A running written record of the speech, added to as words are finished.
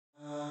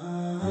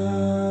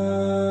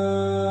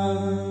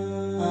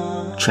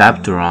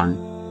Chapter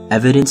on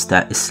Evidence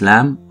that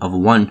Islam of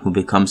one who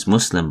becomes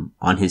Muslim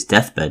on his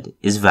deathbed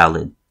is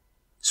valid,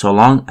 so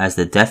long as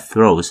the death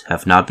throes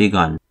have not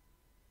begun.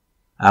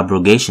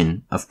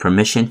 Abrogation of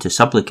permission to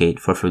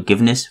supplicate for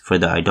forgiveness for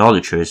the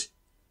idolaters.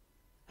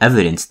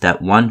 Evidence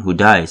that one who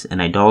dies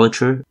an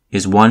idolater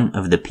is one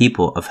of the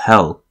people of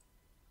hell,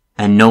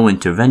 and no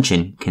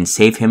intervention can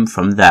save him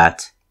from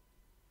that.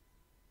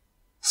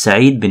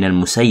 Sa'id bin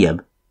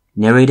al-Musayyab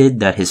narrated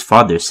that his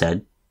father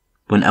said,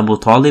 when Abu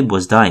Talib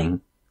was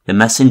dying, the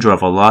Messenger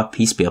of Allah,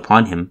 peace be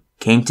upon him,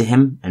 came to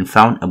him and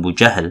found Abu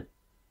Jahl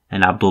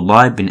and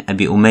Abdullah bin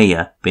Abi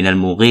Umayyah bin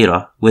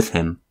al-Mughira with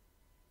him.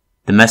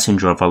 The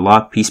Messenger of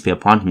Allah, peace be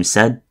upon him,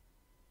 said,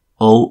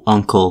 O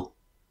uncle,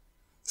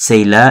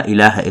 say La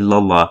ilaha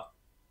illallah,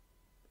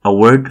 a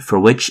word for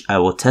which I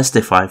will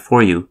testify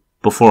for you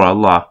before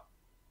Allah.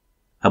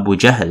 Abu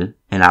Jahl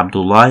and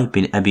Abdullah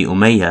bin Abi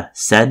Umayyah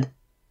said,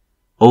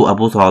 O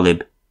Abu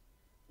Talib,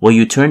 will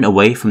you turn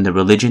away from the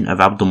religion of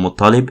Abdul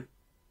Muttalib?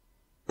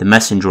 The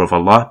Messenger of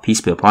Allah,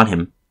 peace be upon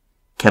him,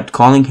 kept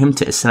calling him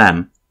to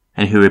Islam,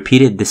 and he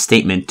repeated this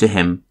statement to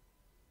him,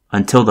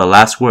 until the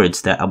last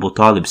words that Abu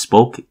Talib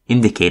spoke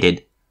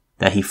indicated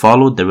that he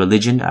followed the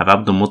religion of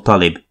Abdul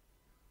Muttalib,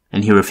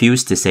 and he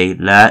refused to say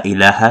La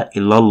ilaha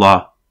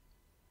illallah.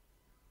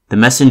 The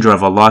Messenger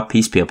of Allah,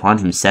 peace be upon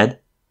him, said,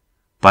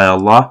 By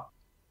Allah,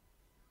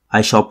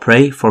 I shall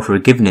pray for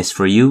forgiveness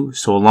for you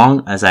so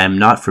long as I am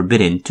not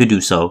forbidden to do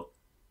so.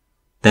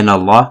 Then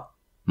Allah,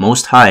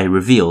 Most High,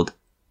 revealed,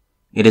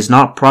 It is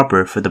not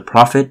proper for the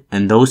Prophet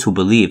and those who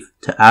believe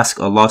to ask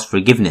Allah's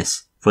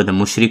forgiveness for the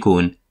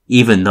mushrikun,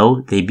 even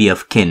though they be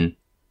of kin,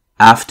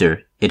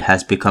 after it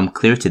has become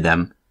clear to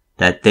them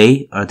that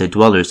they are the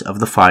dwellers of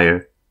the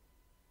fire.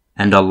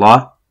 And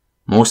Allah,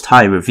 Most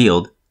High,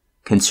 revealed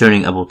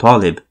concerning Abu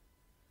Talib,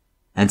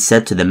 and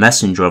said to the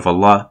Messenger of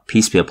Allah,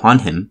 peace be upon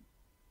him,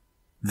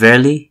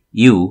 Verily,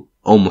 you,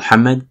 O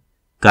Muhammad,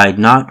 guide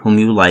not whom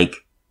you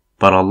like,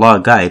 but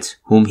Allah guides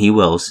whom He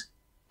wills,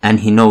 and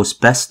He knows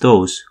best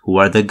those who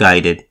are the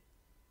guided.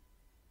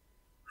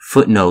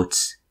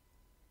 Footnotes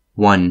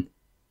 1.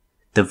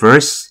 The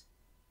verse,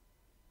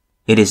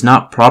 It is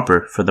not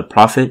proper for the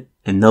Prophet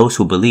and those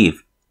who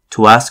believe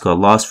to ask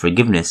Allah's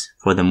forgiveness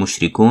for the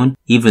mushrikun,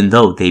 even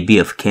though they be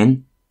of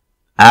kin,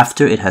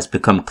 after it has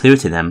become clear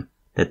to them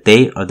that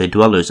they are the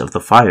dwellers of the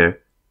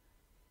fire,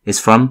 is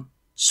from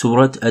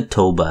Surah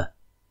At-Tawbah,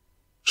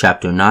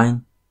 chapter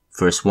 9,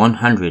 verse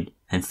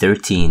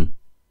 113.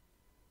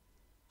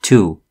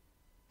 2.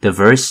 The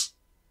verse,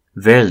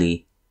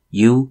 Verily,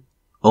 you,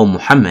 O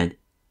Muhammad,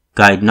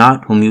 guide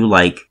not whom you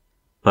like,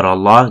 but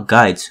Allah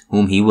guides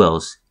whom He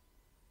wills,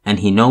 and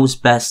He knows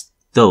best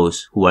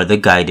those who are the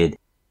guided,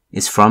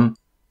 is from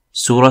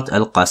Surah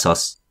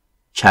Al-Qasas,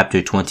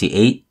 chapter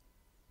 28,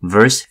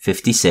 verse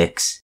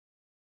 56.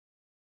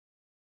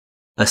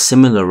 A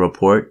similar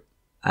report,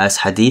 as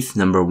Hadith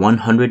number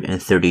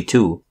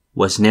 132,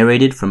 was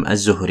narrated from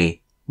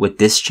Az-Zuhri with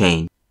this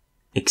chain,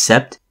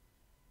 except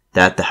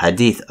that the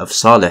Hadith of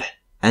Salih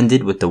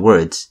ended with the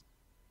words,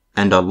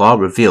 And Allah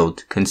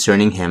revealed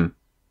concerning him,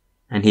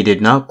 and he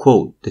did not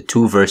quote the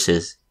two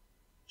verses.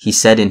 He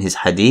said in his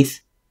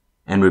Hadith,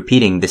 and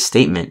repeating this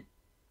statement,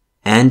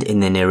 and in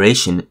the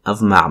narration of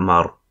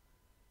Ma'mar.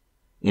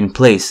 In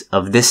place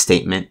of this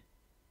statement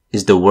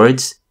is the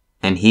words,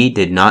 and he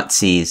did not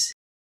cease.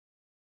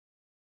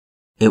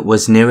 It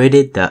was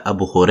narrated that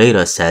Abu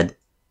Hurairah said,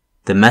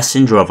 The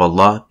Messenger of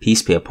Allah,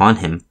 peace be upon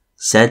him,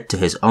 said to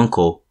his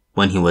uncle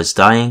when he was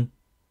dying,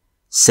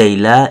 Say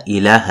La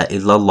ilaha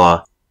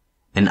illallah,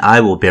 and I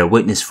will bear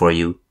witness for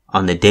you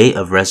on the day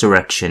of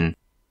resurrection.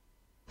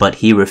 But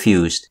he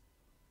refused,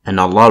 and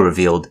Allah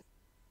revealed,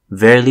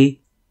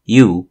 Verily,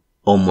 you,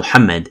 O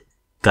Muhammad,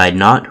 guide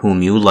not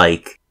whom you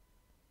like.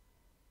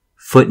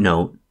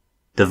 Footnote,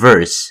 the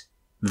verse,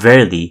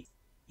 Verily,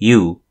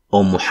 you,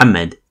 O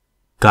Muhammad,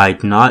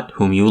 guide not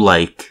whom you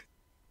like,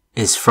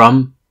 is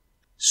from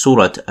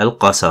Surah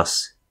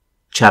Al-Qasas,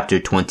 chapter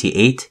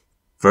 28,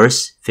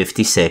 verse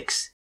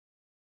 56.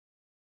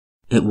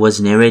 It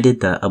was narrated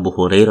that Abu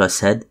Hurairah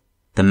said,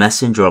 The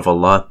Messenger of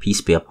Allah,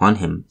 peace be upon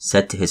him,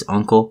 said to his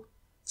uncle,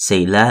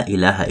 Say La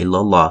ilaha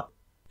illallah,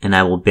 and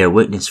I will bear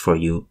witness for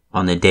you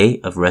on the day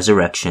of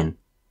resurrection.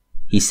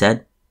 He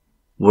said,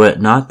 Were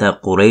it not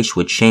that Quraysh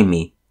would shame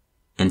me,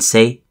 and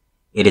say,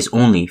 It is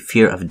only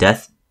fear of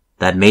death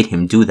that made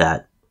him do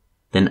that,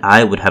 then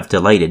I would have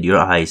delighted your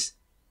eyes.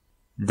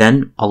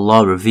 Then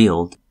Allah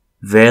revealed,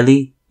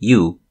 Verily,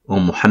 you, O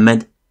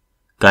Muhammad,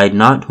 guide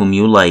not whom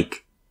you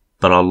like,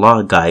 but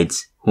Allah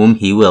guides whom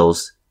He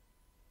wills.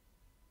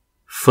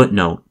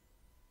 Footnote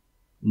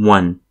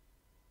 1.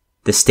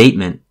 The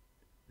statement,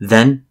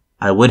 Then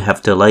I would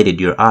have delighted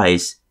your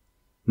eyes,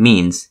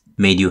 means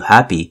made you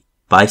happy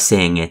by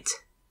saying it.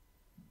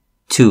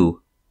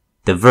 2.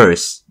 The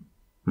verse,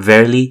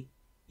 Verily,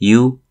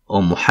 you,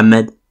 O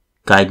Muhammad,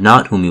 guide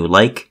not whom you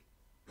like,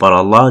 but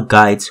Allah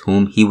guides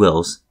whom He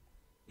wills,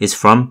 is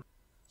from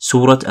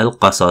Surah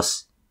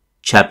Al-Qasas,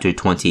 chapter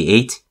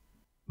 28,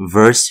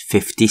 verse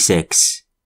 56.